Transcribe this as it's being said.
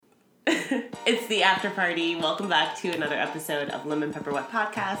It's the after party. Welcome back to another episode of Lemon Pepper Wet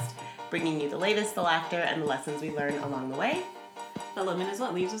Podcast, bringing you the latest, the laughter, and the lessons we learn along the way. The lemon is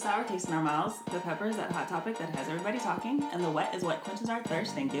what leaves a sour taste in our mouths. The pepper is that hot topic that has everybody talking. And the wet is what quenches our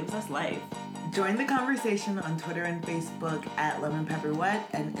thirst and gives us life. Join the conversation on Twitter and Facebook at Lemon Pepper Wet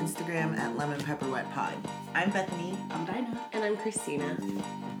and Instagram at Lemon Pepper Wet Pod. I'm Bethany. I'm Dinah. And I'm Christina.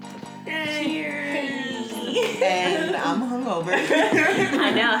 Cheers! And I'm hungover.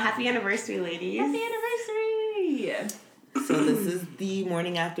 I know. Happy anniversary, ladies. Happy anniversary! So this is the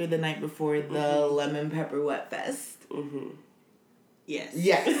morning after the night before the Lemon Pepper Wet Fest. Mm-hmm. Yes.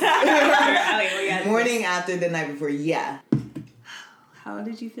 Yes. Morning after the night before, yeah. How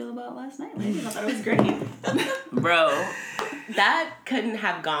did you feel about last night, ladies? I thought it was great. Bro, that couldn't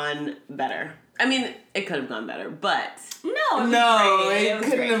have gone better. I mean, it could have gone better, but... It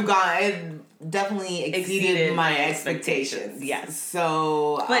couldn't have gone... It definitely exceeded my expectations. Yes.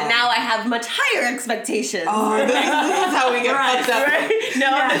 So... But now I have much higher expectations. Oh, this is how we get fucked up. Right?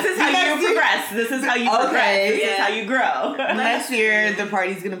 No, this is how you progress. This is how you progress. This is how you grow. Next year, the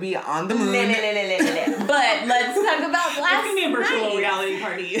party's gonna be on the moon. But let's talk about last It's gonna be a virtual night. reality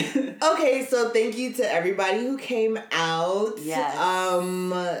party. Okay, so thank you to everybody who came out. Yes.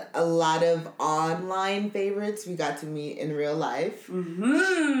 A lot of online favorites we got to meet in real life.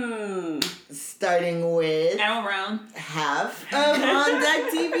 Mm-hmm. Starting with Animal Brown. half of On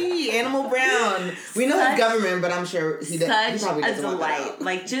Deck TV, Animal Brown. We know his government, but I'm sure he Such probably a doesn't want that delight. out.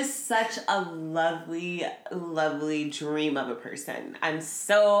 Like, just such a lovely, lovely dream of a person. I'm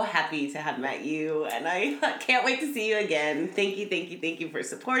so happy to have met you, and I can't wait to see you again. Thank you for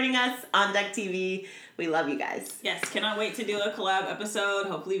supporting us on Deck TV. We love you guys. Yes, cannot wait to do a collab episode,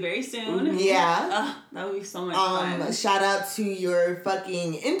 hopefully very soon. Yeah. That would be so much fun. Shout out to your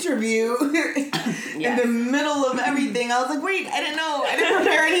fucking interview in Yes. the middle of everything. I was like, wait, I didn't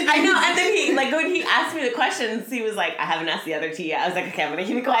prepare anything. I know, and then he, like, when he asked me the questions, he was like, I haven't asked the other two yet. I was like, okay, I'm gonna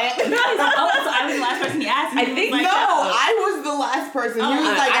keep it quiet. So I was the last person he asked. I think No, I was the last person. He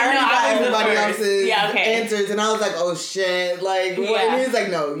was like, I I already know, I got was the everybody first. else's answers, and I was like, oh shit, like, what? Yeah. And he was like,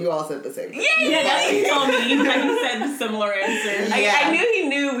 no, you all said the same thing. Yeah, that's what he told me. Like, he said similar answers. Yeah. I knew he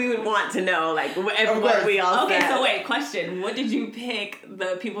knew we would want to know, like, what we all Okay, said. so wait, question. What did you pick,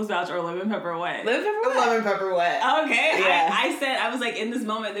 the People's Vouch or Lemon Pepper Wet? Lemon Pepper Wet. Lemon Pepper Wet. Okay, Yeah. I said, I was like, in this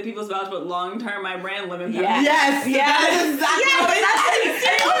moment, the People's Vouch, but long term, my brand, Lemon Pepper. Yeah. Yes, that is exactly what it is.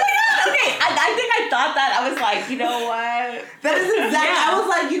 Oh my god, okay. I think I thought that. I was like, you know what? That is exactly. Yeah. I was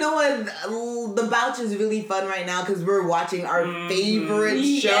like, you know what? The Vouch is really fun right now because we're watching our favorite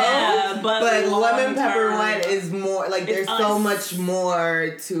show. Yeah, but Lemon Pepper long-term, Wet is more like there's it's so us. much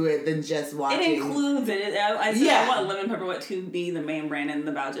more to it than just watching. It includes it. I said Yeah. I want Lemon Pepper Wet to be the main brand, and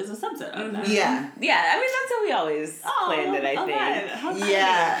the Vouch is a subset of that. Yeah, Yeah, I mean, that's how we always planned it, I think. How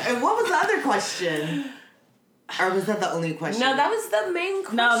yeah. And what was the other question? Or was that the only question? No, that was the main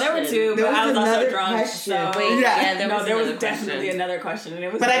question. No, there were two, There but I was was also another drunk. question. So Wait, Yeah. there was was another definitely question. another question, and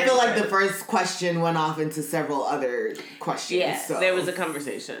it was. But I very feel like good. the first question went off into several other questions. Yeah, so. there was a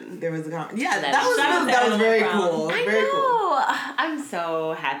conversation. There was a yeah. That That was shout out to that was very Animal Brown. cool. I Very know. cool. I'm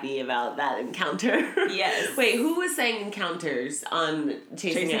so happy about that encounter. Yes. Wait, who was saying encounters on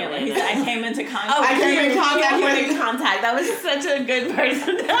Chasing Atlanta? He said, I came into contact. Oh, I came in contact you with- came in contact. That was such a good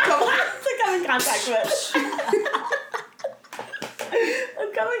person to come in contact with.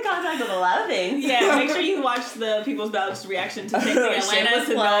 Come in contact with a lot of things. Yeah, make sure you watch the People's Vouch reaction to Chasing Atlanta Shameless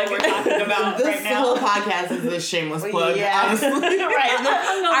to know plug. what we're talking about This right whole now. podcast is a shameless plug. Yeah. Honestly. Right.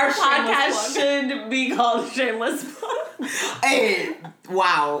 Our Shameless podcast plug. should be called Shameless Plug. Hey,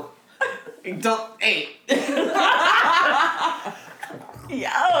 wow. Don't. Hey. Yo,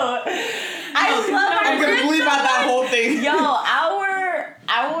 I love our I'm gonna bleep out that whole thing. Yo,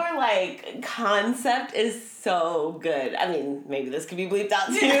 our like concept is so good. I mean, maybe this could be bleeped out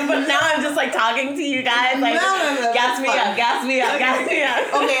too, but now I'm just like talking to you guys, like No, gas me that's up, gas me up, gas me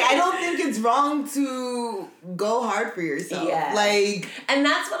up. Okay, I don't think it's wrong to go hard for yourself. Yeah. Like, And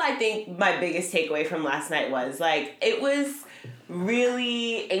that's what I think my biggest takeaway from last night was. Like, it was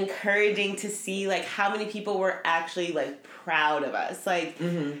really encouraging to see like how many people were actually like proud of us. Like,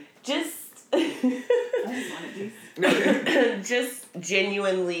 just just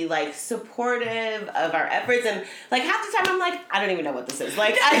genuinely like supportive of our efforts, and like half the time I'm like, I don't even know what this is.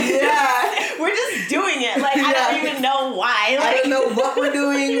 Like, we're just doing it. Like, I don't even know why. Like, I don't know what we're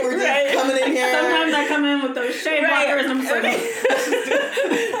doing. We're just Right. coming in here. Sometimes I come in with those shade blockers and I'm just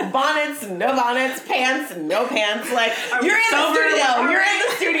like, bonnets, no bonnets, pants, no pants. Like, Are we you're in the sober? studio. Are You're we? in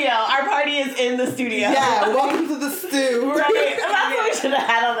the studio. Our party is in the studio. Yeah, welcome to the stew. Right. That's what we should have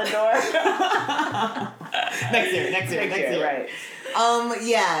had on the door. Next year. Right.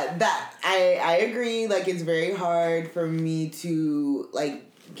 Yeah, that I agree. Like, it's very hard for me to like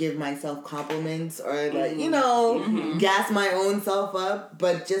give myself compliments or like gas my own self up,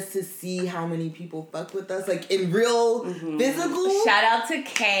 but just to see how many people fuck with us, like in real physical. Shout out to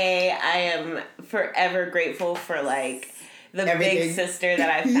Kay. I am forever grateful for like the big sister that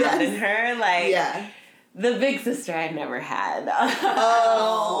I found in her. Like, the big sister I never had.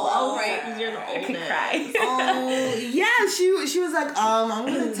 Oh, right, because you're the oldest. I could cry. Oh, yeah, she was like, I'm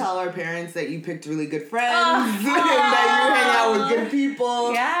gonna tell our parents that you picked really good friends, and that you hang out with good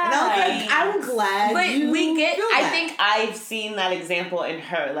people. Yeah. And I was like, I'm glad but you we get, feel I that. think I've seen that example in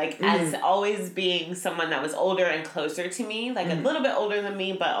her, like, as always being someone that was older and closer to me, like, a little bit older than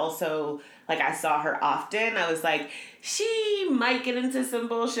me, but also, like, I saw her often. I was like, she might get into some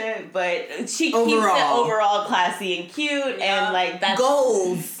bullshit, but she keeps it overall classy and cute, and like that's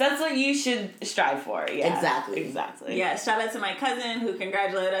goals. That's what you should strive for. Yeah, exactly. Yeah, shout out to my cousin who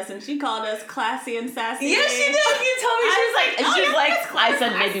congratulated us, and she called us classy and sassy. Yeah, she did. You told me she was like, I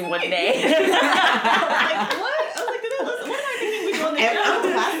said maybe one day. I was like, what? I was like, what am I thinking we doing this show?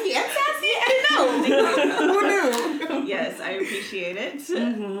 Classy and sassy. I didn't know. Who knew? Yes, I appreciate it.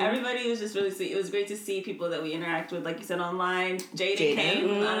 Everybody was just really sweet. It was great to see people that we interact with, like you said, online. Jaden came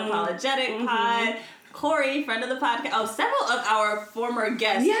from Unapologetic Pod. Corey, friend of the podcast. Oh, several of our former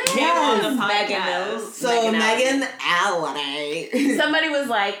guests came on the podcast. Megan Allen. Somebody was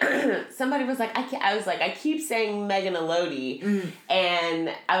like, I keep saying Megan Elodie,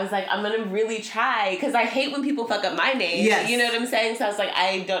 and I was like, I'm gonna really try, because I hate when people fuck up my name. Yes. You know what I'm saying? So I was like,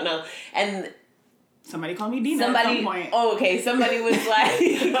 I don't know. And somebody called me Dina at some point. Oh, okay. Somebody was like,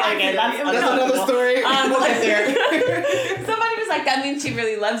 okay, that's another story. We'll get there. Somebody was like, that means she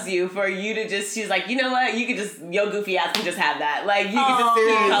really loves you, for you to just, she's like, you know what? You could just, your goofy ass can just have that. Like, you can just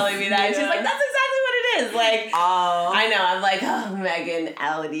keep calling me that. And she's like, that's exactly what it is. Like, I know. I'm like, Megan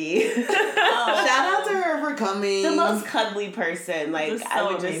Ality. Shout out to her for coming. The most cuddly person. Like, Just so I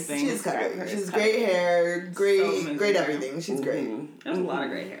would amazing. She's cuddly. She's great hair, great everything. She's great. There was a lot of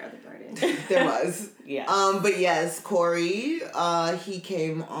great hair at the party. There was. Yeah. But yes, Corey, he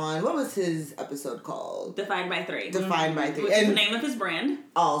came on, what was his episode called? Defined by 3. Which is the name of his brand.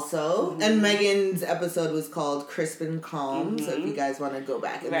 Also. And Megan's episode was called Crisp and Calm, so if you guys want to go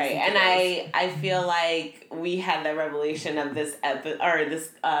back and right, listen and I feel like we had the revelation of this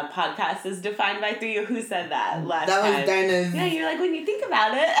podcast is defined by 3. Who said that last time? That was Dinah's. Yeah, you're like, when you think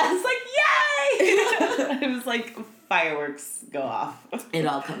about it, I was like, yay! It was like fireworks go off. It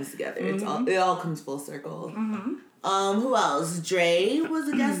all comes together. It all comes full circle. Who else? Dre was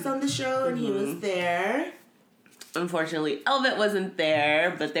a guest on the show, and he was there. Unfortunately, Elvit wasn't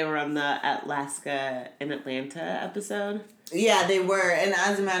there, but they were on the Alaska in Atlanta episode. Yeah, they were. And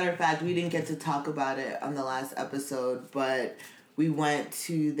as a matter of fact, we didn't get to talk about it on the last episode, but we went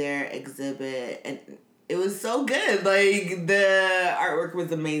to their exhibit, and it was so good. Like, the artwork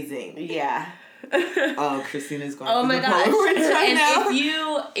was amazing. Yeah. Oh, Christina's going. Oh my gosh! Right now.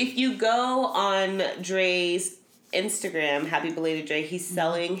 If you go on Dre's Instagram, Happy Belated Dre, he's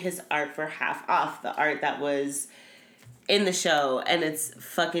selling his art for half off. The art that was in the show, and it's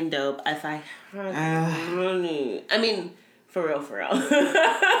fucking dope. If I had money, I mean, for real.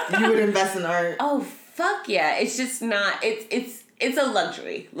 You would invest in art. Oh fuck yeah! It's just not. It's a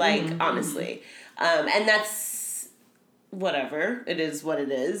luxury. Like honestly, and that's whatever. It is what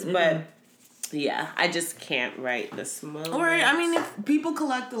it is, but. Yeah, I just can't write the smoke. Or, I mean, if people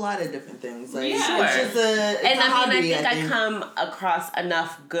collect a lot of different things. Like, yeah. Sure. It's just a hobby, I think I come across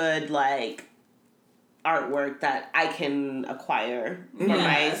enough good, like, artwork that I can acquire for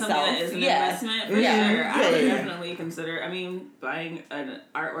myself. Something that is an investment, for sure. I would definitely consider, buying an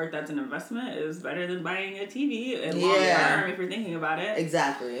artwork that's an investment is better than buying a TV in long term, if you're thinking about it.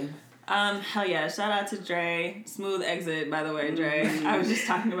 Exactly. Hell yeah, shout out to Dre. Smooth exit, by the way, Dre. I was just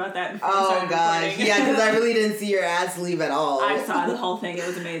talking about that before Oh we started gosh, recording. yeah, because I really didn't see your ass leave at all. I saw the whole thing, it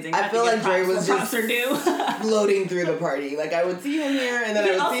was amazing. I feel like Dre was just due. floating through the party. Like, I would see him here, and then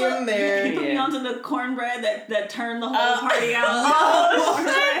I would see him there. He put me onto the cornbread that turned the whole party out. The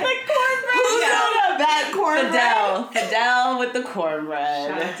cornbread! That cornbread? Fidel with the cornbread.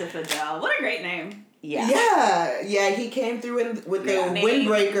 Shout out to Fidel. What a great name. Yeah, he came through with the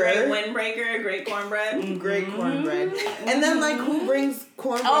windbreaker. Great windbreaker, great cornbread. Great cornbread. And then, like, who brings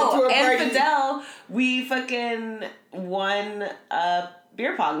cornbread to a party? And Fidel, we fucking won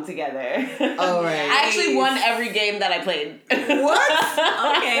beer pong together. Oh, right. I actually won every game that I played. What?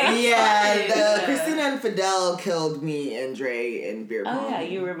 Okay. Yeah, Christina and Fidel killed me and Dre in beer pong. Oh, yeah,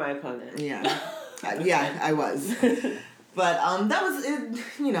 you were my opponent. Yeah. Yeah, I was. But that was it.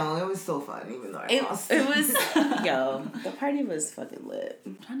 You know, it was so fun, even though I lost. It was the party was fucking lit.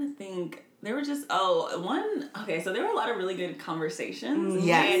 I'm trying to think. There were just so there were a lot of really good conversations.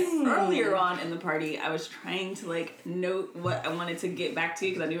 Yes. And earlier on in the party, I was trying to like note what I wanted to get back to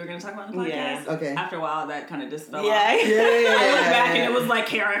because I knew we were going to talk about the podcast. Yeah. Okay. After a while, that kind of just fell off. Yeah. I looked back and it was like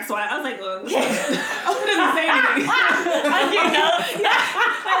KRX-One. I was like, well, who doesn't say anything? I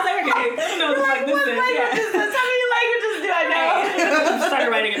was like, okay, I don't know what the fuck this is. How many languages do I know? I started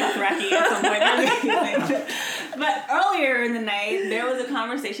writing it Dothraki at some point. But earlier in the night, there was a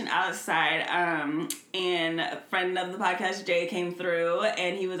conversation outside, and a friend of the podcast, Jay, came through,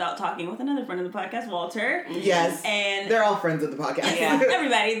 and he was out talking with another friend of the podcast, Walter. Yes. And they're all friends of the podcast. Yeah,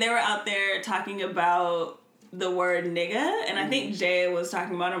 everybody. They were out there talking about the word nigga, and I think Jay was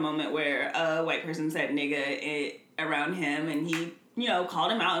talking about a moment where a white person said nigga around him, and he,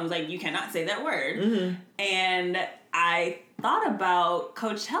 called him out and was like, you cannot say that word. Mm-hmm. And I thought about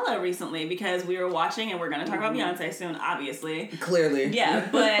Coachella recently because we were watching, and we're going to talk about Beyonce soon, obviously. Clearly. Yeah,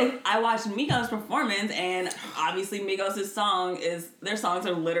 but I watched Migos' performance, and obviously Migos' their songs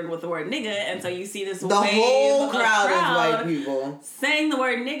are littered with the word nigga, and so you see this the whole crowd is white people saying the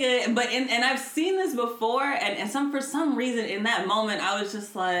word nigga, and I've seen this before, and for some reason in that moment I was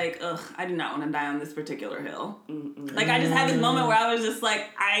just like, ugh, I do not want to die on this particular hill. Mm-mm. Like I just had this moment where I was just like,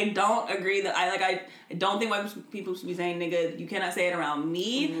 I don't agree that I don't think white people should be saying nigga. You cannot say it around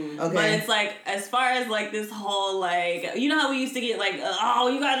me. Mm-hmm. Okay. But it's like, as far as like this whole like, you know how we used to get like, oh,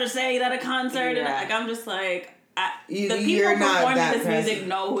 you guys are saying that at a concert, and like I'm just like, the people performing this music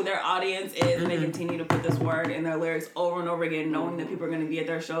know who their audience is, and they continue to put this word in their lyrics over and over again, knowing that people are going to be at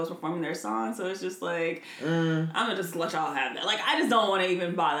their shows performing their songs. So it's just like, I'm gonna just let y'all have that. Like I just don't want to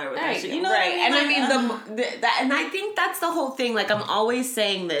even bother with that shit. You know what I mean? And like, I mean and I think that's the whole thing. Like I'm always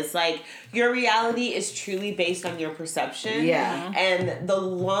saying this, like your reality is truly based on your perception. Yeah. And the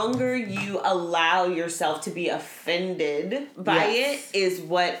longer you allow yourself to be offended by it is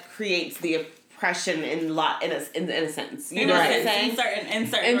what creates the oppression in a sense. You know what I'm saying? In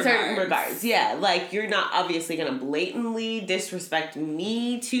certain regards. Yeah. Like you're not obviously gonna blatantly disrespect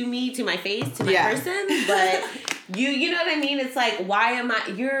me to my face, to my person, but you know what I mean? It's like, why am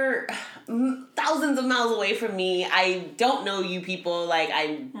you're thousands of miles away from me. I don't know you people. Like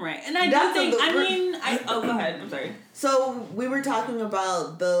right. And I do think. Go ahead. I'm sorry. So we were talking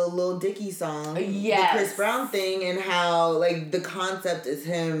about the Lil Dicky song, the Chris Brown thing, and how like the concept is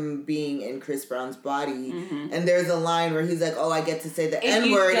him being in Chris Brown's body, and there's a line where he's like, "Oh, I get to say the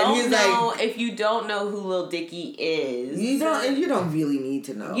N-word," and he's like, "If you don't know who Lil Dicky is, you don't really need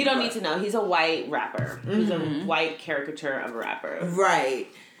to know. You don't need to know. He's a white rapper. He's a white caricature of a rapper, right?"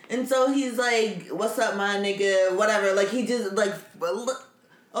 And so he's like, "What's up, my nigga?" Whatever. Like he just like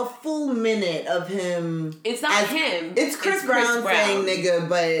a full minute of him. It's not him. It's Chris Brown saying nigga,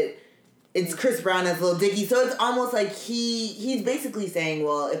 but it's Chris Brown as Lil Dicky. So it's almost like he's basically saying,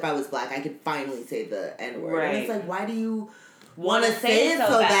 well, if I was black, I could finally say the N-word. Right. And it's like, why do you want to say it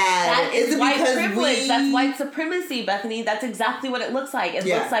so bad? That is white privilege. That's white supremacy, Bethany. That's exactly what it looks like. It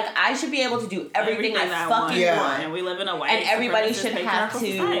looks like I should be able to do everything I fucking want. And we live in a white and everybody should have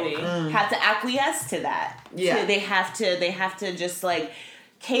to acquiesce to that. Yeah. So they have to just like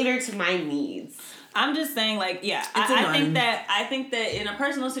cater to my needs. I'm just saying, like, I think that in a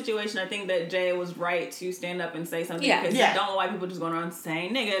personal situation, I think that Jay was right to stand up and say something because you don't want white people just going around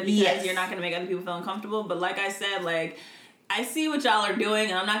saying nigga because you're not going to make other people feel uncomfortable. But like I said, like, I see what y'all are doing,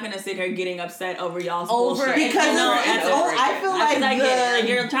 and I'm not gonna sit here getting upset over y'all's bullshit. Because I feel like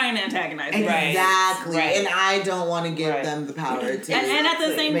you're trying to antagonize me. Exactly. Right. And I don't want to give them the power to. And at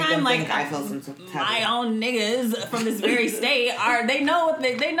the same time, like I feel some my own niggas from this very state they know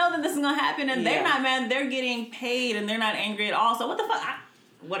that this is gonna happen, and they're not mad. They're getting paid, and they're not angry at all. So what the fuck?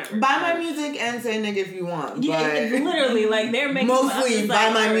 Whatever. Buy my music and say nigga if you want. Yeah, but literally, like they're making mostly buy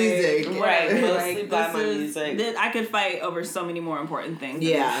my music. Right, mostly buy my music. I could fight over so many more important things.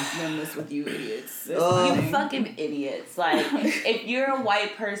 Than this with you idiots. You fucking idiots. Like, if you're a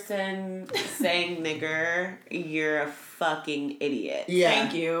white person saying nigger, you're a fucking idiot. Yeah.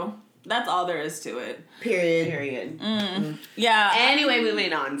 Thank you. That's all there is to it. Period. Yeah. Anyway,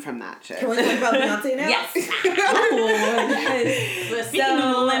 moving on from that shit. Can we talk about Beyonce now? Yes. But speaking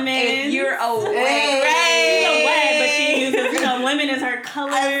of lemon, if you're away, but she uses lemon is her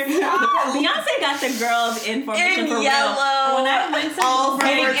color. Beyonce got the girls information for yellow. Real. When I went to all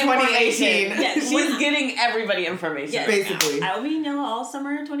summer 2018, she's getting everybody information. Yes. Basically, I will be in yellow all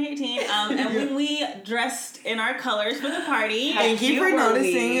summer 2018. And when we dressed in our colors for the party, thank you for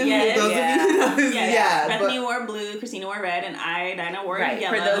noticing. Those of you who noticed, Yeah. Bethany wore blue, Christina wore red, and Dinah wore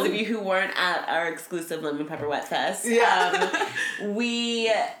yellow. For those of you who weren't at our exclusive Lemon Pepper Wet Fest, we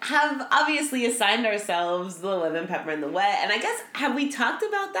have obviously assigned ourselves the lemon, pepper, and the wet. And I guess, have we talked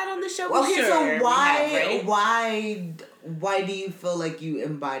about that on the show? Okay, sure. so why do you feel like you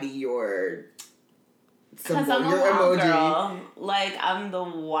embody your Because symbol, I'm your a wild emoji? girl. Like, I'm the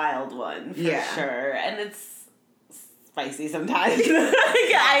wild one, for sure. And it's spicy sometimes. You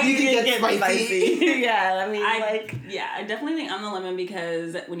can get spicy. Yeah, I mean, I definitely think I'm the lemon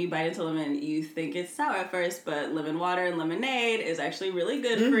because when you bite into lemon, you think it's sour at first, but lemon water and lemonade is actually really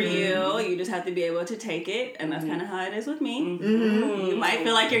good for you. You just have to be able to take it, and that's kind of how it is with me. You might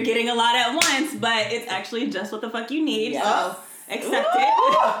feel like you're getting a lot at once, but it's actually just what the fuck you need. Yes. So accept it.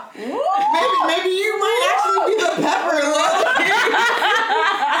 Maybe you might actually be the pepper.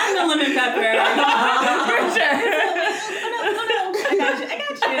 I'm the lemon pepper. For sure. I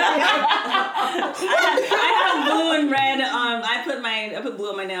got you. I have blue and red. I put blue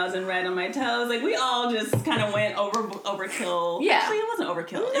on my nails and red on my toes. Like, we all just kind of went overkill. Yeah. Actually, it wasn't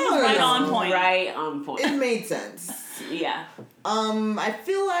overkill. It was right on point. Right on point. It made sense. Yeah. I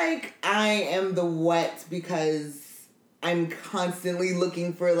feel like I am the wet because I'm constantly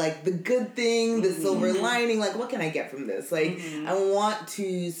looking for, like, the good thing, the silver lining. Like, what can I get from this? Like, I want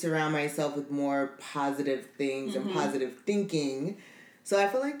to surround myself with more positive things and positive thinking. So I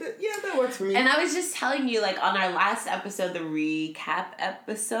feel like that works for me. And I was just telling you, like, on our last episode, the recap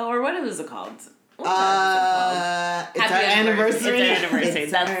episode, or what was it called? It's our anniversary. It's our anniversary.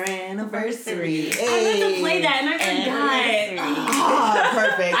 It's our anniversary. I meant to play that and I forgot.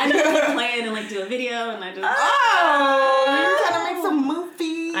 Perfect. I meant to play it and, like, do a video and I just... you're trying to make some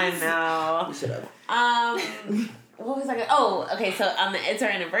movies. I know. You should have. What was I going to... Oh, okay, so on the It's Our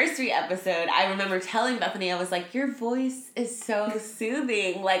Anniversary episode, I remember telling Bethany, I was like, your voice is so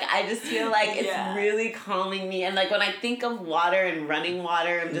soothing. Like, I just feel like it's really calming me. And, like, when I think of water and running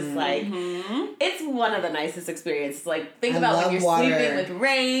water, I'm just like, it's one of the nicest experiences. Like, think about when you're sleeping with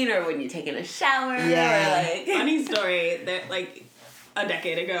rain or when you're taking a shower. Yeah. Or, like... Funny story, that, like, a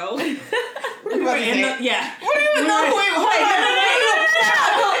decade ago. What are you about to say? What do you No, wait, hold on.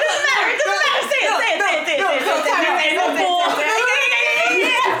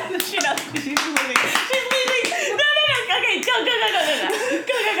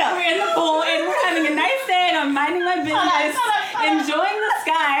 We're in the pool and we're having a nice day and I'm minding my business, enjoying the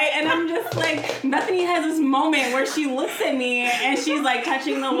sky, and I'm just like, Bethany has this moment where she looks at me and she's like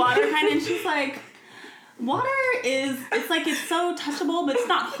touching the water kind of, and she's like, water is, it's like it's so touchable but it's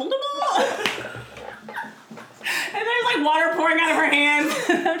not holdable. And there's like water pouring out of her hands.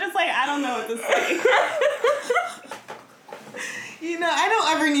 I'm just like, I don't know what to say. You know, I don't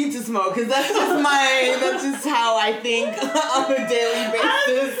ever need to smoke because that's just how I think on a daily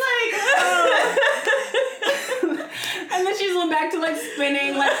basis. And then she's went back to like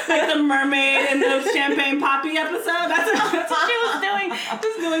spinning like the mermaid in the Champagne Poppy episode. That's what she was doing.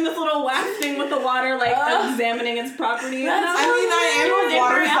 Just doing this little wax thing with the water, like examining its properties. I am a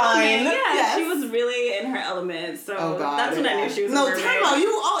water sign. Yeah, yes. she was really in her element. So that's when I knew she was a mermaid. No, time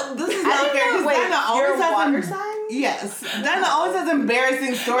out. This is not fair because Dinah always has water sign? Yes. Dinah always has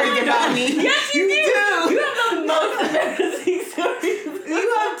embarrassing stories about me. Yes, you do. You have the most embarrassing stories.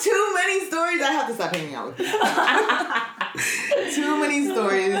 You have too many stories. I have to stop hanging out with you. Too many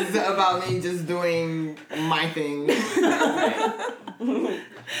stories about me just doing my thing.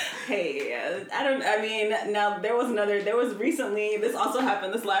 Hey, now there was recently, this also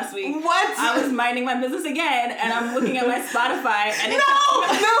happened this last week. What? I was minding my business again, and I'm looking at my Spotify, and it's...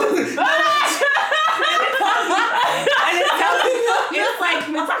 It's like,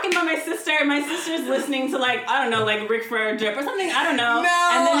 we're talking about my sister, and my sister's listening to, like, I don't know, like, Rick Flair Drip or something, I don't know. No,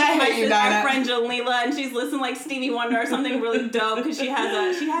 and then I my hate you, sister, our Dinah. friend Jalila, and she's listening like Stevie Wonder or something really dope, because she has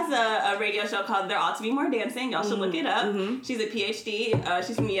a radio show called There Ought to Be More Dancing. Y'all should look it up. She's a PhD.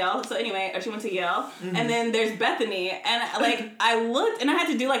 She's from Yale. So anyway, she went to Yale. And then there's Bethany, and like I looked, and I had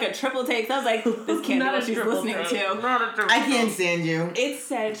to do like a triple take. So I was like, this can't be what she's listening to. I can't stand you. It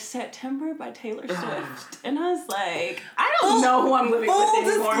said September by Taylor Swift, and I was like, I don't know who I'm living with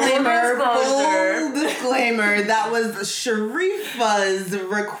anymore. Full disclaimer. That was Sharifa's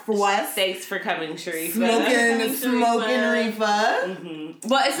request. Thanks for coming, Sharifa. Smoking Reefa.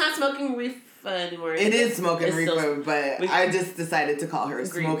 Well, it's not Smoking Reefa anymore. It is Smoking It's Reefa, still- but I just decided to call her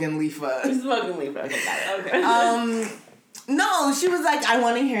Smoking Leafa. Smoking Reefa. Okay, got it. Okay. No, she was like, I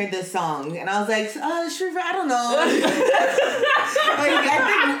want to hear this song. And I was like, Sharifa, I don't know.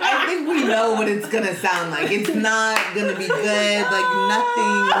 I think we know what it's going to sound like. It's not going to be good. Like,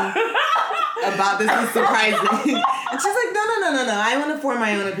 nothing about this is surprising. And she's like, no. I want to form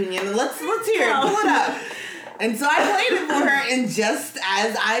my own opinion. And let's hear it. Pull it up. And so I played it for her, and just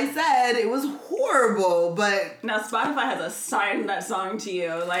as I said, it was horrible. But now Spotify has assigned that song to you,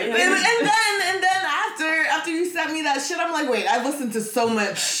 like. And then after you sent me that shit, I'm like, wait, I've listened to so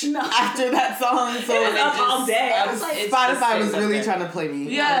much after that song. So it was up all day. Spotify was really trying to play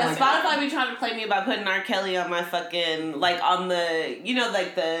me. Yeah, Spotify be trying to play me by putting R. Kelly on my fucking on the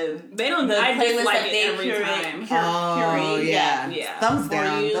like the they don't the I playlist like that they every time. Curate. Yeah. Thumbs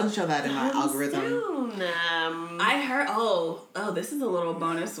down. Don't show that in my algorithm. I heard. Oh, this is a little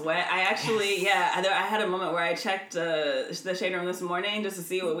bonus wet. I actually, I had a moment where I checked the Shade Room this morning just to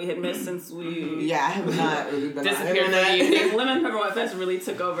see what we had missed since we. Yeah, I have not really been disappeared on for the evening. Lemon Pepper Wet Fest really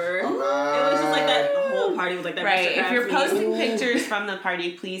took over. It was just like that whole party was like that. Right. If you're posting pictures from the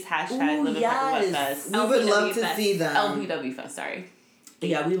party, please hashtag Lemon Pepper Wet Fest. We would love to see them. LPW Fest. Sorry.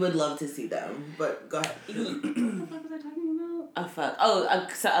 Yeah, we would love to see them. But go ahead. What the fuck was I talking about? A fuck. Oh,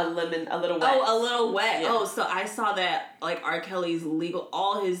 a little wet. Oh, a little wet. Yeah. Oh, so I saw that like R. Kelly's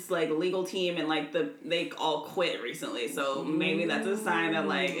all his like legal team and like they all quit recently. So maybe that's a sign that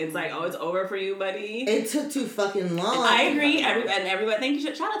like it's like, oh, it's over for you, buddy. It took too fucking long. I agree. Everybody, thank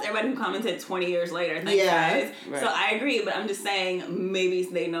you. Shout out to everybody who commented 20 years later. Thanks, guys. Right. So I agree, but I'm just saying maybe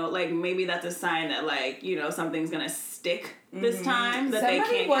they know, like maybe that's a sign that like something's gonna stick this time that Somebody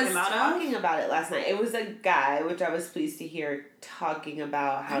they can't was get him out talking about it last night. It was a guy, which I was pleased to hear, talking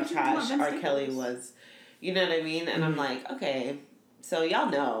about how trash R. Kelly was. You know what I mean? And I'm like, okay, so y'all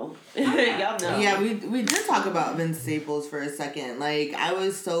know. Y'all know. Yeah, we did talk about Vince Staples for a second. Like, I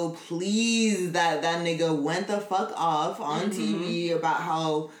was so pleased that nigga went the fuck off on TV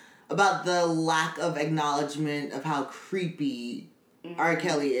about the lack of acknowledgement of how creepy R.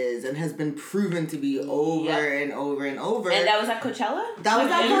 Kelly is and has been proven to be over and over and over. And that was at Coachella? That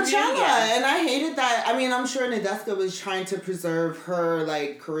was at Coachella. Yeah. And I hated that. I mean, I'm sure Nadeska was trying to preserve her,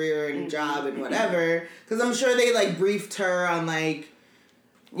 like, career and job and whatever. Because I'm sure they, like, briefed her on, like,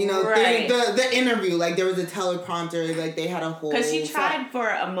 the interview. Like, there was a teleprompter. Like, they had a whole... Because she tried for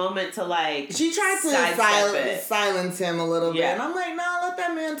a moment to, like... She tried to silence him a little bit. And I'm like, no, let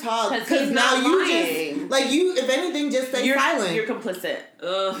that man talk. Because now you just... Like, if anything, just stay silent. You're complicit.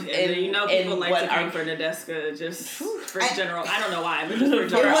 Ugh, and people like to come for Nadeska just for general. I don't know why, but just for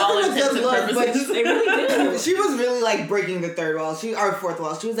general. It wasn't a good look, but they really did. She was really like breaking the fourth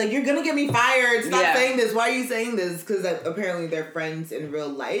wall. She was like, "You're gonna get me fired. Stop saying this. Why are you saying this?" Because apparently they're friends in real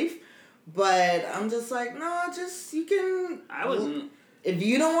life. But I'm just like, no, you can. I wouldn't. If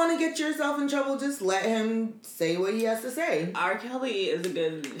you don't want to get yourself in trouble, just let him say what he has to say. R. Kelly is a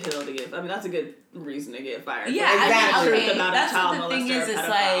good hill to get. I mean, that's a good reason to get fired. Yeah, exactly. That's what the thing is.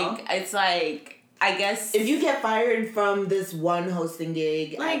 It's like I guess if you get fired from this one hosting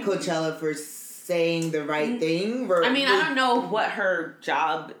gig at Coachella for saying the right thing. I don't know what her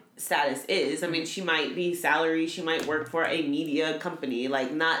job status is. I mean, she might be salary, she might work for a media company,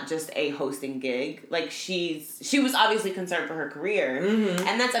 like not just a hosting gig. Like she was obviously concerned for her career,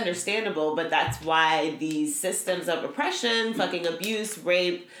 and that's understandable, but that's why these systems of oppression, fucking abuse,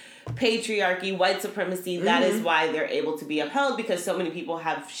 rape, patriarchy, white supremacy, that is why they're able to be upheld, because so many people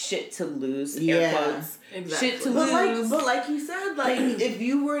have shit to lose, air quotes. Exactly. Shit to lose. But like you said, like if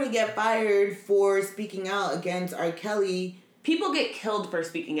you were to get fired for speaking out against R. Kelly, people get killed for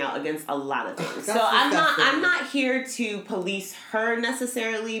speaking out against a lot of things. So I'm not here to police her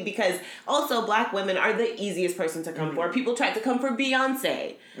necessarily, because also black women are the easiest person to come for. People tried to come for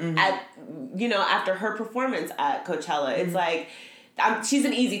Beyonce at after her performance at Coachella. It's like she's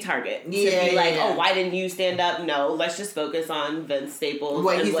an easy target to be like, oh, why didn't you stand up? No, let's just focus on Vince Staples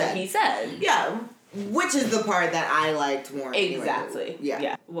and what he said. Yeah. Which is the part that I liked more. Exactly.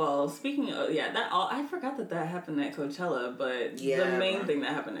 Yeah. Well, speaking of I forgot that happened at Coachella, but the main thing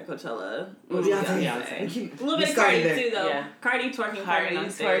that happened at Coachella was Beyonce. A little bit of Cardi too, though. Yeah. Cardi twerking on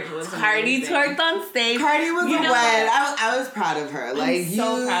stage. Cardi twerked on stage. Cardi was wet. I was proud of her. Like,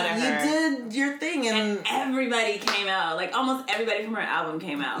 so proud of her. You did your thing, and everybody came out. Like almost everybody from her album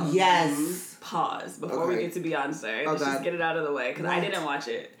came out. Yes. Pause before we get to Beyonce. Let's just get it out of the way, because I didn't watch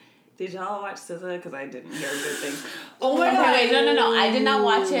it. Did y'all watch SZA? Because I didn't hear good things. Oh my god! Wait, no! I did not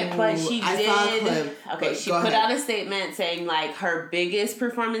watch it, but she did. Saw a clip, okay, she put out a statement saying like her biggest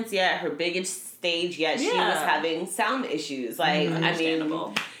performance yet, her biggest stage yet. She was having sound issues. Like, I mean,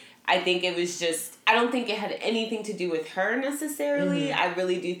 I think it was just I don't think it had anything to do with her necessarily. I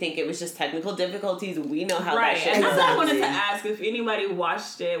really do think it was just technical difficulties. We know how that shit and that's goes. what I wanted to ask if anybody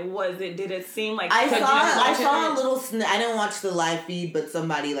watched it. Did it seem like I saw a little I didn't watch the live feed, but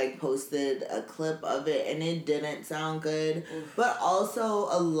somebody like posted a clip of it and it didn't sound good. But also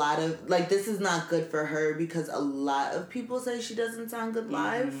a lot of like this is not good for her because a lot of people say she doesn't sound good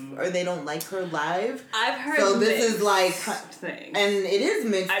live or they don't like her live. I've heard so this is like things. And it is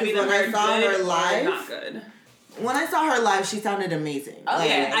mixed because when I saw her live, not good. When I saw her live, she sounded amazing.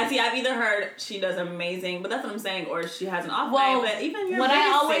 Okay, I see. I've either heard she does amazing, but that's what I'm saying, or she has an off night. But even your what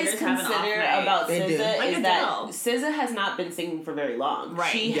I always singers have an off consider night. about SZA is that Adele. SZA has not been singing for very long. Right.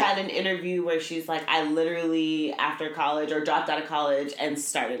 She had an interview where she's like, I literally after college or dropped out of college and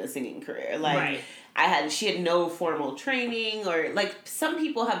started a singing career. Like. She had no formal training or like some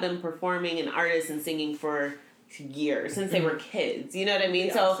people have been performing and artists and singing for years since they were kids. You know what I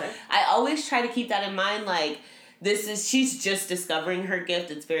mean? So I always try to keep that in mind. Like she's just discovering her gift.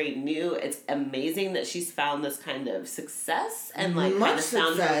 It's very new. It's amazing that she's found this kind of success and like much kind of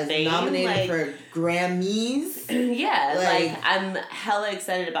found her vein. Nominated for Grammys. Yeah, like I'm hella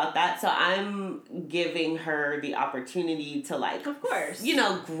excited about that. So I'm giving her the opportunity to like, of course,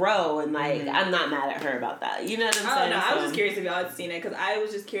 grow and like I'm not mad at her about that. You know what I'm saying? No, I was just curious if y'all had seen it because I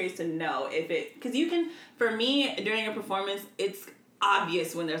was just curious to know if it because you can for me during a performance it's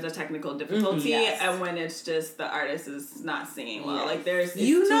obvious when there's a technical difficulty and when it's just the artist is not singing well. Like there's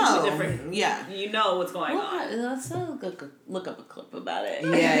two different. Yeah, you know what's going on. Let's look up a clip about it.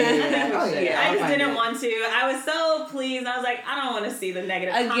 Yeah. I just didn't want to. I was so pleased. I was like, I don't want to see the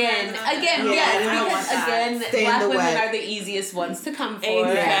negative again. Black women are the easiest ones to come for.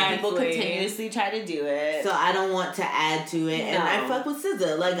 Exactly. People continuously try to do it. So I don't want to add to it, and I fuck with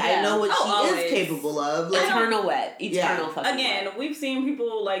SZA. Like I know what she is capable of. Like, eternal fucking again, wet. We've seen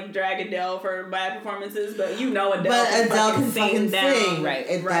people like drag Adele for bad performances, but Adele can fucking sing. Right.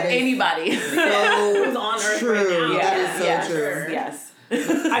 Anybody. So who's on Earth true. right now. That is so true. Yes.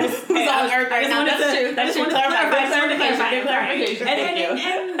 I just who's on Earth right now. That's true. That's true. Clarification.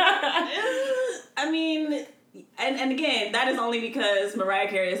 And I mean, and again, that is only because Mariah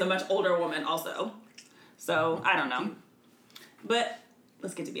Carey is a much older woman, also. So I don't know, but.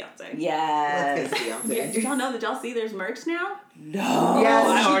 Let's get to Beyonce. Yeah. Let's get to Beyonce. Did y'all know that y'all see there's merch now? No.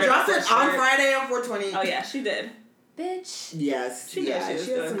 Yes, she dropped it on Friday on 420. Oh yeah, she did. Bitch. Yes. She did.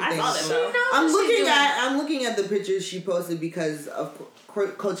 She was good. I saw them though. I'm looking at the pictures she posted because of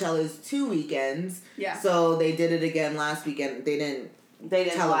Coachella's 2 weekends. Yeah. So they did it again last weekend. They didn't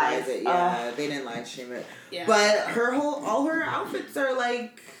televise it. Yeah. They didn't live stream it. Yeah. But all her outfits are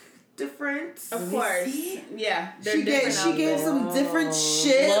like different. Of course. Yeah. She gave some different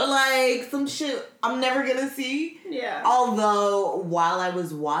shit, like some shit I'm never gonna see. Yeah. Although while I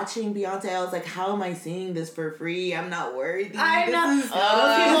was watching Beyonce, I was like, how am I seeing this for free? I'm not worthy. I know. Those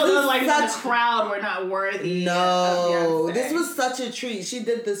people like the crowd were not worthy. No. This was such a treat. She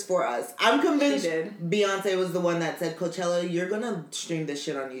did this for us. I'm convinced Beyonce was the one that said, Coachella, you're gonna stream this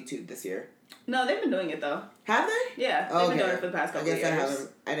shit on YouTube this year. No, they've been doing it though. Have they? Yeah, they've been doing it for the past couple of years. I haven't.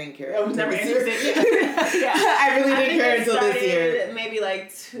 I didn't care. I was never interested. I really didn't care until this year. Maybe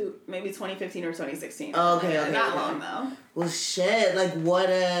 2015 or 2016. Okay. Not long though. Well, shit! Like what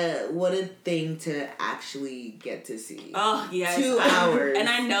a thing to actually get to see. Oh yes, 2 hours. And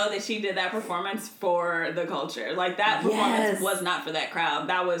I know that she did that performance for the culture. Like that performance was not for that crowd.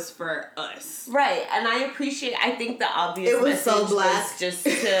 That was for us. Right, and I think the obvious message was just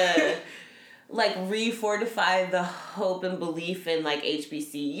to. Like re-fortify the hope and belief in like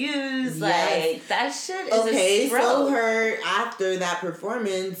HBCUs, like that shit is okay. So her after that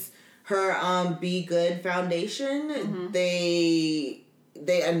performance, her Be Good Foundation, they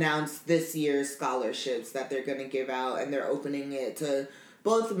announced this year's scholarships that they're gonna give out, and they're opening it to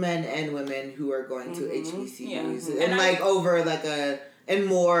both men and women who are going to HBCUs, and like over like and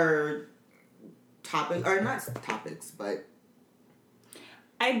more topic or not topics, but.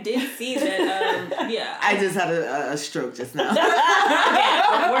 I did see that, I just had a stroke just now.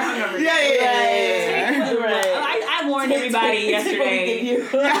 We're hungover. Yeah. I warned everybody yesterday.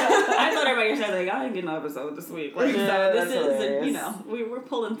 I told everybody yesterday, like, I didn't get no episode this week. Like, so this is, we're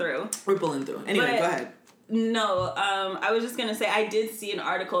pulling through. We're pulling through. Anyway, go ahead. No, I was just going to say, I did see an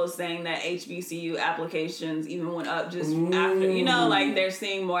article saying that HBCU applications even went up just after, like they're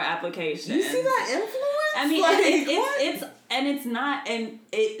seeing more applications. You see that influence? I mean, it's not, and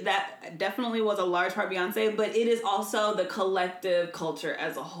that definitely was a large part Beyonce, but it is also the collective culture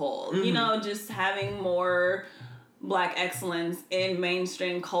as a whole. Just having more Black excellence in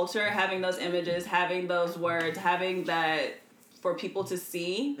mainstream culture, having those images, having those words, having that for people to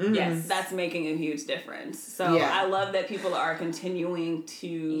see, Yes. that's making a huge difference. So Yeah. I love that people are continuing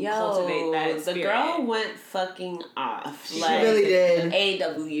to cultivate that spirit. The girl went fucking off. She Like, really did.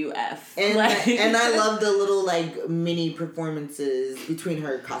 AWF. And like, and I love the little like mini performances between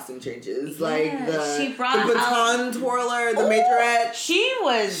her costume changes, like she brought the baton twirler, the majorette. She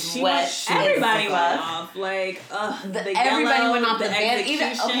was wet. Everybody and went fuck. off. Like, Everybody yellow, went off the band.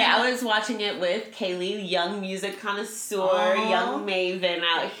 execution. I was watching it with Kaylee, young music connoisseur, young maven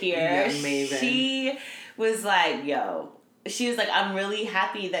out here. Young maven. She was like, yo. She was like, I'm really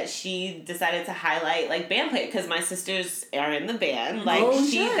happy that she decided to highlight like band play because my sisters are in the band. Like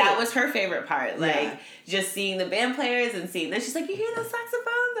that was her favorite part. Like just seeing the band players and seeing. Then she's like, you hear those saxophones?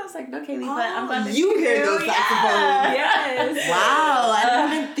 I was like, no, Kaylee, but I'm glad that You hear those saxophones? Yes. Wow, I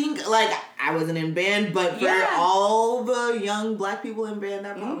didn't think like I wasn't in band, but for all the young black people in band,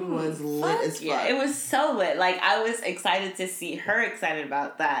 that probably was lit as fuck. Yeah, it was so lit. Like I was excited to see her excited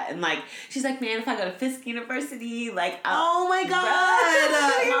about that, and like she's like, man, if I go to Fisk University, like, oh my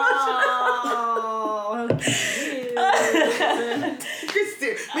god,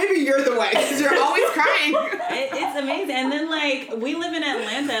 Christy, maybe you're the one because you're always crying. It's amazing. And then like we live in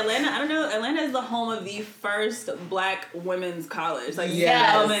Atlanta. I don't know. Atlanta is the home of the first black women's college, like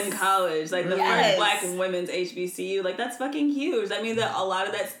Spelman College, like the first black women's HBCU. Like that's fucking huge. That means that a lot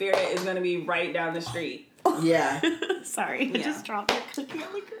of that spirit is going to be right down the street. Yeah. Sorry, I just dropped it.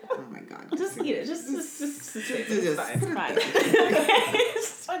 Oh my god. Just eat it. Just it's fine.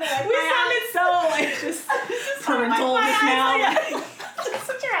 It's fine. We sounded so like just parental just now. Just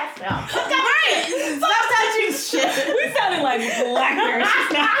sit your ass down. Stop touching shit. We sounded like blackberries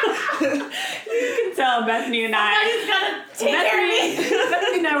just now. You can tell Bethany and Somebody's gotta take care of me.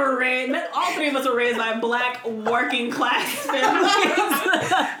 Bethany and I were raised. All three of us were raised by black working class families.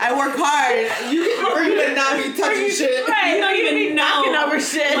 I work hard. You can not be touching shit. Right. You don't even know knocking over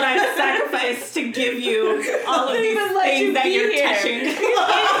shit. what I sacrificed to give you all of these things that you're touching.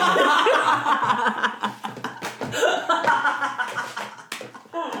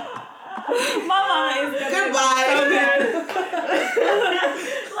 My mama is goodbye. So bad.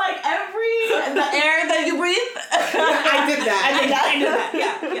 Like the air that you breathe. I did that. I did that.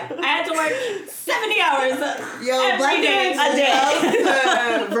 Yeah. I had to work 70 hours every day. A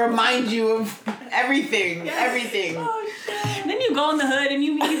day. To remind you of everything. Everything. Oh, shit. Then you go in the hood and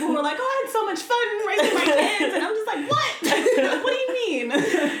you meet people who are like, oh, I had so much fun raising my kids. And I'm just like, what? What do you mean?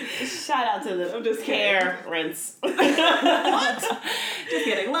 Shout out to the hair rinse. What? Just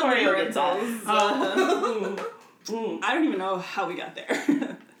kidding. Love your rentals. I don't even know how we got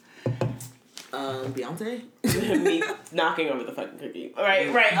there. Beyonce? Me knocking over the fucking cookie. Right,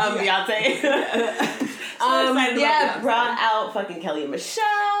 Beyonce. Beyonce. Brought out fucking Kelly and Michelle.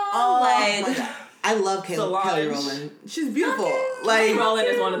 Oh, my God. I love Kelly Rowland. She's beautiful. Kelly Rowland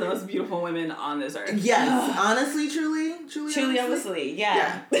is one of the most beautiful women on this earth. Yes, honestly, truly, honestly,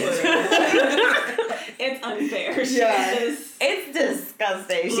 yeah. It's unfair. It's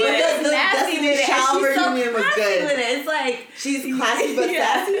disgusting. She's the nasty with it. Shower She's so Union was classy good. with it. It's like she's classy but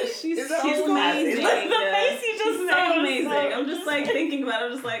sassy. She's so amazing. Like the face you just made. So amazing. I'm just like thinking about it.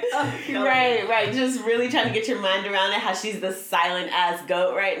 I'm just like, oh, right. Just really trying to get your mind around it. How she's the silent ass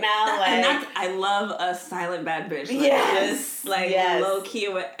goat right now. Like I love a silent bad bitch. Like, low key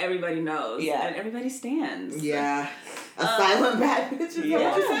what everybody knows. Yeah. And everybody stands. Yeah. A silent bad bitch is what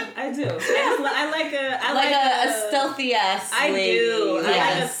you said? I do. I like a stealthy ass lady. do. I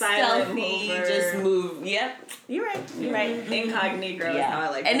like a silent stealthy, mover. just move. Yep. You're right. Incognito is how I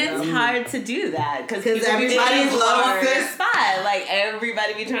like and to it's know. hard to do that because everybody blow loves up your their spot. Like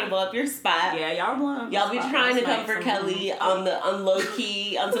everybody be trying to blow up your spot. Yeah, y'all blowing up. Y'all be trying to come for Kelly on low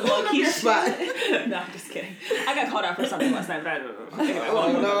key on some low key spot. No, I'm just kidding. I got called out for something last night.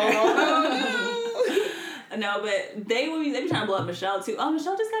 No, but they be trying to blow up Michelle too. Oh,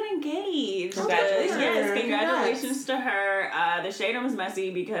 Michelle just got engaged. Congratulations. Yes, congratulations to her. The shade room is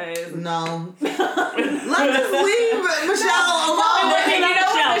messy because no. Let's just leave Michelle alone. You know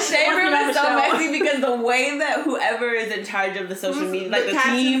what? The shade What's room about is so Michelle? messy because the way that whoever is in charge of the social media, like the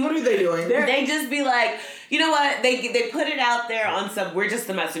team, what are they doing? they just be like, you know what? They put it out there on some. We're just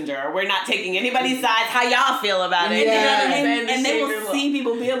the messenger. We're not taking anybody's sides. How y'all feel about it? Yeah. You know what I'm saying? And they will see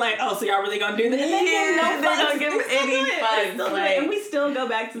people being like, "Oh, so y'all really gonna do this?" And they don't give any fucks. And we still go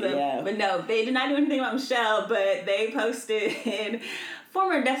back to them. Yeah. But no, they did not do anything about Michelle. But they posted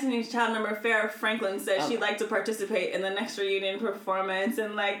former Destiny's Child member Farrah Franklin said she'd like to participate in the next reunion performance,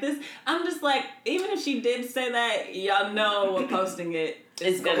 and like this, I'm just like, even if she did say that, y'all know we're posting it.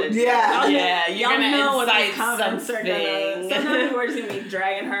 It's gonna, you're gonna know what incite these comments something. are gonna. Sometimes we're just gonna be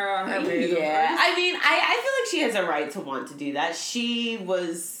dragging her on her page. Yeah, I mean, I feel like she has a right to want to do that. She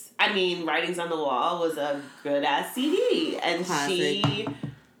was, I mean, Writings on the Wall was a good ass CD, and Classic. she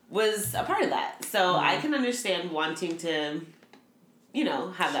was a part of that. So I can understand wanting to, you know,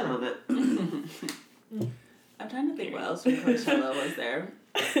 have that moment. I'm trying to think what else from Coachella was there.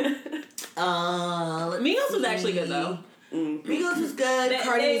 Migos was actually good though. Migos was good.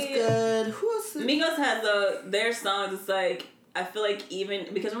 Cardi was good. Who else? Migos had their songs. It's like, I feel like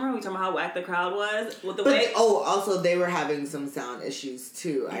even because remember we talking about how whack the crowd was with the way. Also they were having some sound issues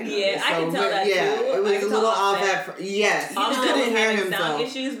too. I know. Yeah, I can tell that too. It was a little off at yes. Offset was couldn't hear having himself. sound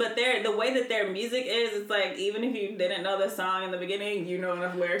issues, but the way that their music is, it's like even if you didn't know the song in the beginning, you know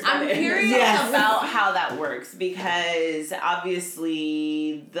enough lyrics. I'm curious Yes. about how that works because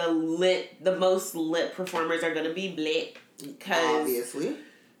obviously the most lit performers are gonna be lit. Obviously.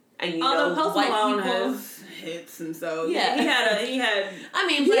 And you although know, Post white Malone people has hits, and so Yeah. he had. I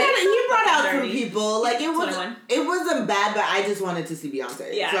mean, He brought out some Dirty. people. Like it 21. wasn't bad, but I just wanted to see Beyonce.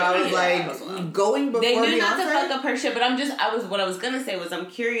 Yeah, so I was yeah. going before they knew Beyonce. not to fuck up her shit, but what I was gonna say was I'm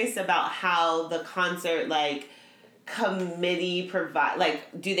curious about how the concert committee provide,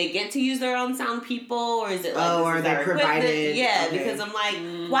 like, do they get to use their own sound people, or is it like are they provided? Yeah, Okay. because I'm like,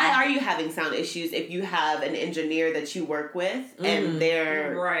 why are you having sound issues if you have an engineer that you work with and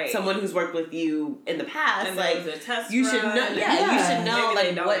they're someone who's worked with you in the past? And like, a test you should know. Yeah, you should know. Maybe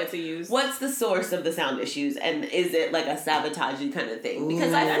they Like, don't get to use. what's the source of the sound issues, and is it like a sabotagey kind of thing?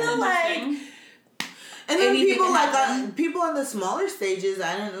 Because Ooh. I That's feel like. interesting. And then anything people can happen. people on the smaller stages,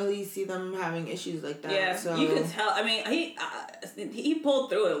 I didn't really see them having issues like that. Yeah, so you could tell. I mean, he pulled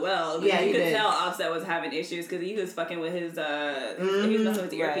through it well. Yeah, you he could did. tell Offset was having issues because he was fucking with his. He was messing with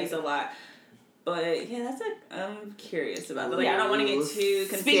the earpiece a lot. But yeah, I'm curious about that. Like, I don't want to get too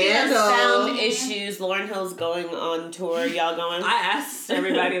confused. Speaking of sound issues, Lauryn Hill's going on tour. Y'all going? I asked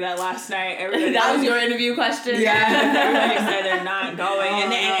everybody that last night. That was your interview question? Yeah. Everybody said they're not going.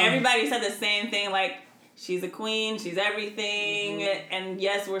 And everybody said the same thing, like, she's a queen, she's everything, and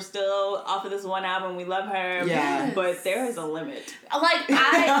yes, we're still off of this one album, we love her, but there is a limit. Like,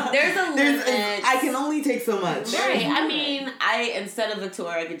 there's a limit. I can only take so much. Right. I mean, instead of a tour,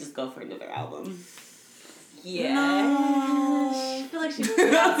 I could just go for another album. Yeah. No. I feel like she put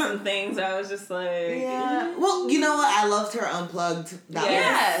out some things I was just like... Yeah. Well, you know what? I loved her Unplugged.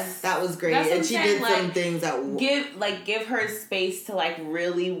 That was great. That's what and she I'm did saying, some things that... Give her space to, like,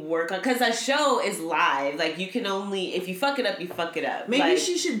 really work on... Because a show is live. Like, you can only... If you fuck it up, you fuck it up. Maybe like,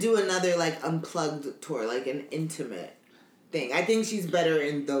 she should do another, like, Unplugged tour. Like, an intimate thing. I think she's better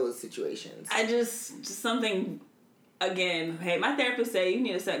in those situations. Just something... Again, hey, my therapist said you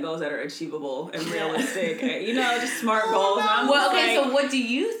need to set goals that are achievable and realistic. You know, just smart goals. No. Well, okay, so what do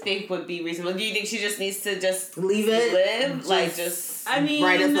you think would be reasonable? Do you think she just needs to just leave it? Live? I mean...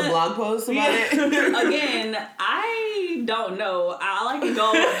 Write us a blog post about it? Again, I don't know. All I can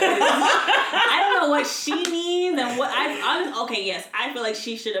go with is... I don't know what she needs and what... Okay, yes, I feel like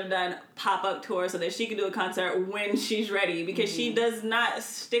she should have done pop-up tours so that she could do a concert when she's ready, because she does not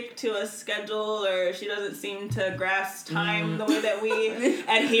stick to a schedule, or she doesn't seem to grasp time the way that we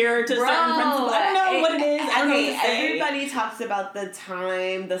adhere to certain principles. I don't know what it is. I don't know what to say. Everybody talks about the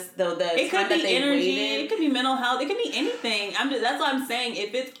time, the it time could be that they energy, waited. it could be mental health, it could be anything. That's what I'm saying.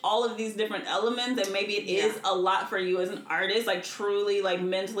 If it's all of these different elements, and maybe it is a lot for you as an artist, like truly, like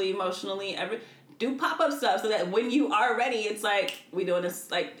mentally, emotionally, do pop-up stuff so that when you are ready, it's like, we doing this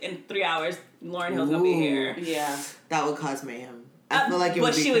like in 3 hours, Lauryn Hill's gonna be here. Yeah. That would cause mayhem. I feel like it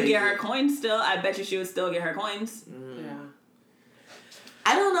would be But she would crazy. get her coins still. I bet you she would still get her coins. Yeah.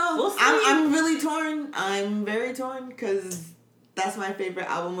 I don't know. We'll see. I'm really torn. I'm very torn because that's my favorite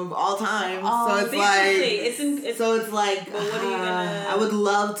album of all time. So it's like, well, what are you gonna... I would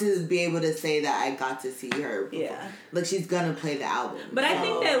love to be able to say that I got to see her perform. Yeah. Like, she's gonna play the album. But I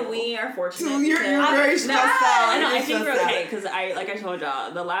think that we are fortunate. So you're very stressed out. I know. I You're think we're stressed okay out. because like I told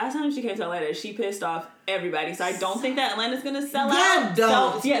y'all, the last time she came to Atlanta, she pissed off everybody. So I don't think that Atlanta's gonna sell out.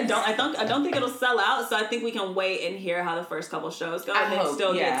 Don't. So, I don't think it'll sell out. So I think we can wait and hear how the first couple shows go, and then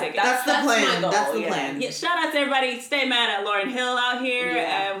still get tickets. That's the plan. my That's the goal, plan. Yeah, shout out to everybody. Stay mad at Lauryn Hill out here,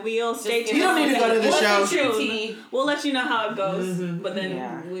 and we'll stay tuned. You don't need to go to the show. We'll let you know how it goes, Mm-hmm. but then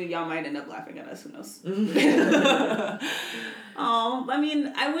y'all might end up laughing at us. Who knows? I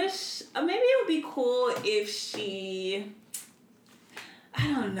mean, I wish maybe it would be cool if she. I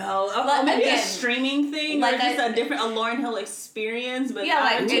don't know. Like, Maybe again, a streaming thing, like or just a different Lauryn Hill experience, but yeah, not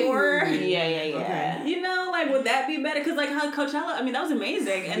like a tour. Yeah. Okay. You know, like, would that be better? Because, like, how Coachella, I mean, that was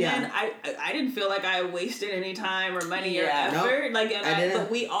amazing. And Yeah. then I didn't feel like I wasted any time or money or Yeah. effort. Like, I didn't.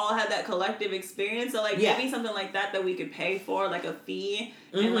 but we all had that collective experience. So, like, Yeah. maybe something like that we could pay for, like a fee,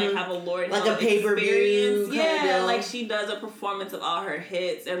 and, like, have a Lauryn Like Hill a pay-per-view experience. kind Yeah, of deal. like, she does a performance of all her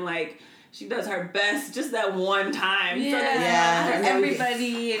hits, and, like, she does her best just that one time. Yeah, So that Yeah.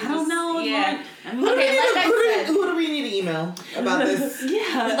 everybody. I don't know. Yeah. I mean, Okay, like I said, who do we need to email about this?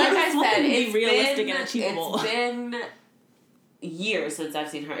 yeah. like I want said, them to be it's realistic been, and achievable. It's been years since I've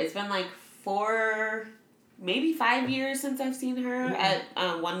seen her. It's been like 4, maybe 5 years since I've seen her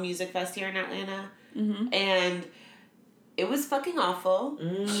at One Music Fest here in Atlanta, and it was fucking awful.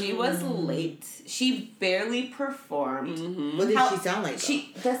 She was late. She barely performed. What did she sound like?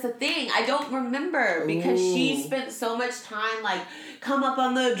 That's the thing. I don't remember because she Ooh. spent so much time like come up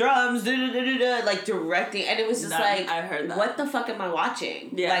on the drums, like directing, and it was just like I heard that. What the fuck am I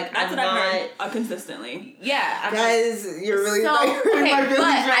watching? Yeah, like that's I'm what not. I've heard consistently. Yeah, I'm Guys, you're really so, like hurting okay, my but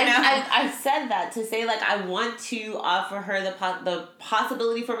feelings right now. I said that to say like I want to offer her the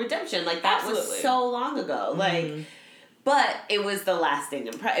possibility for redemption. Like that was Absolutely. so long ago. Like. But it was the lasting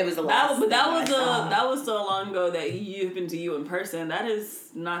it was the last. That was so long ago that you've been to you in person. That is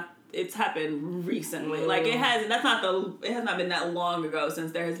not. It's happened recently. Like it has. It has not been that long ago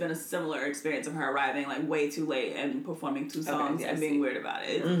since there has been a similar experience of her arriving like way too late and performing 2 songs and being weird about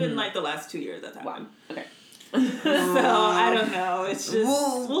it. It's been like the last 2 years that's happened. Wow. Okay. So I don't know. It's just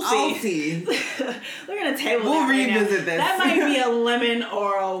we'll see. I'll see. We're gonna table. We'll that right now. revisit this. That might be a lemon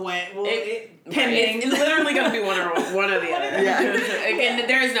or a wet. Pending. It's literally gonna be one or the other. Yeah. Again,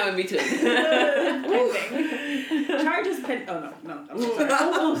 there is no in between. Pending. Charges pen. Oh no. I'm so sorry.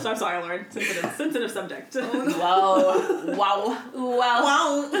 I'm sorry, Lauren. Sensitive subject. Wow.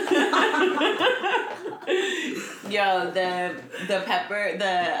 Yo, the pepper,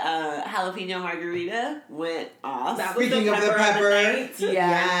 the jalapeno margarita went off. That was Speaking the of the pepper pepper, of the night.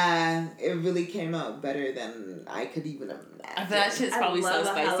 yeah, it really came out better than I could even imagine. I feel that shit's probably so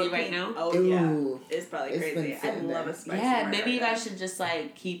spicy right now. Oh Ooh. yeah, it's probably It's crazy. been I sitting love there. a spicy. Yeah, maybe you margarita. guys should just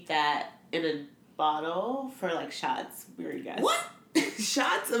like keep that in a bottle for like shots. Where you guys? What?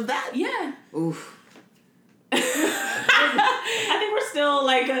 Shots of that? Yeah. Oof. I think we're still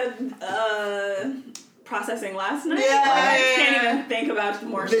like processing last night. Yeah, Like, I yeah, can't yeah. even think about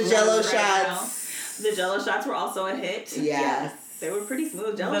more. The Jello right shots. now. The Jello shots were also a hit. Yes. They were pretty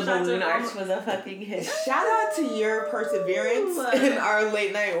smooth. Jello The shots balloon are arch was a fucking hit. Shout out to your perseverance in our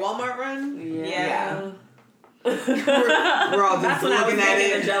late night Walmart run. Yeah. We're all just That's when I was looking at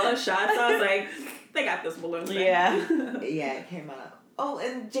making the it. Jello shots. I was like, they got this balloon thing. Yeah. Yeah, it came out. Oh,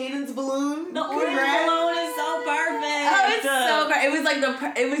 and Jaden's balloon. The orange Congrats. balloon is so perfect. Oh, it's so great. It was like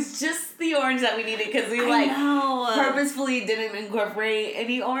it was just the orange that we needed because we like purposefully didn't incorporate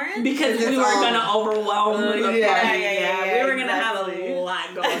any orange. Because It's we were all- gonna overwhelm the party. yeah, We were gonna exactly. have a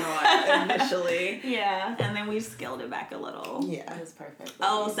lot going on initially. Yeah. And then we scaled it back a little. Yeah. That was perfect.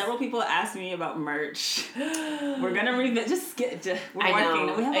 Oh, several people asked me about merch. We're gonna revisit. We're I working.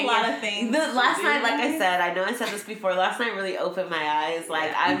 know. We have a lot of things. Last to night, do. like I said, I know I said this before. Last night really opened my eyes. Like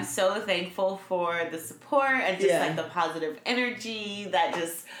Yeah. I'm so thankful for the support and just Yeah. like the positive energy that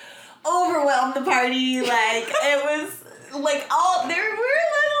just overwhelmed the party. Like it was like there were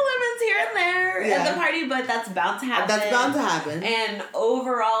little lemons here and there at the party, but that's bound to happen. That's bound to happen. And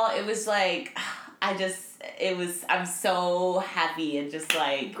overall, it was like I'm so happy and just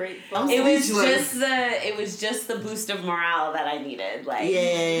like grateful. it was Speechless. just the boost of morale that I needed. Like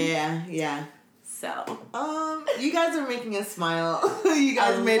Yeah. so. You guys are making us smile. You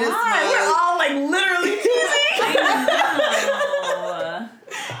guys made us We're smile. all like literally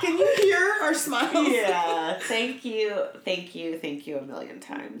Can you hear our smiles? Yeah. Thank you a million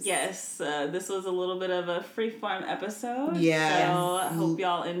times. Yes, this was a little bit of a freeform episode. Yeah. So I hope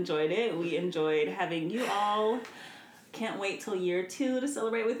y'all enjoyed it. We enjoyed having you all. Can't wait till year 2 to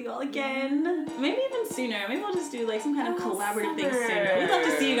celebrate with you all again. Maybe even sooner. Maybe we'll just do like some kind of collaborative thing sooner. We'd love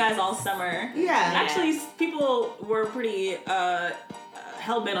to see you guys all summer. Yeah. Actually, people were pretty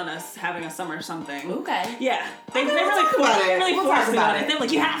hell-bent on us having a summer something. Okay. Yeah. They we'll really talk about it. really We'll forced talk me about on it. it. They're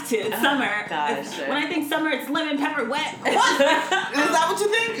like, you have to. It's summer. gosh. When I think summer, it's lemon, pepper, wet. Is that what you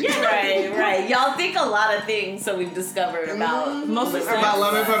think? Right. Y'all think a lot of things, so we've discovered about Mostly sex. About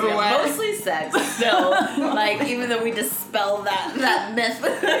lemon pepper Yeah, wet. mostly sex. Still, like even though we dispel that myth.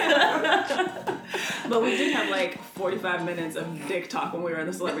 But we did have like 45 minutes of dick talk when we were in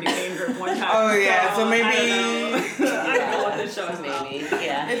the celebrity game group one time. Oh yeah, so maybe I don't know what this show is about. Maybe,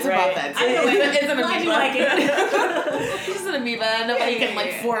 yeah. it's about that too. It's an Glad amoeba. you like it. It's just an amoeba. Nobody can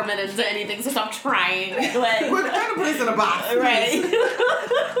like form it into anything, so stop trying. Like, We're trying to put us in a box. Right.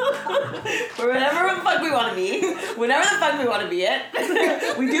 We're whatever the fuck we want to be. Whenever the fuck we want to be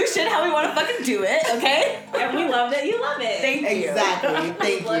it. We do shit how we want to fucking do it, okay? And we love that you love it. Thank you. Exactly.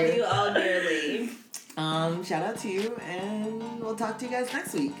 Thank Love you. you all dearly. Shout out to you, and we'll talk to you guys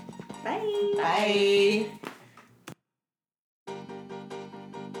next week. Bye. Bye.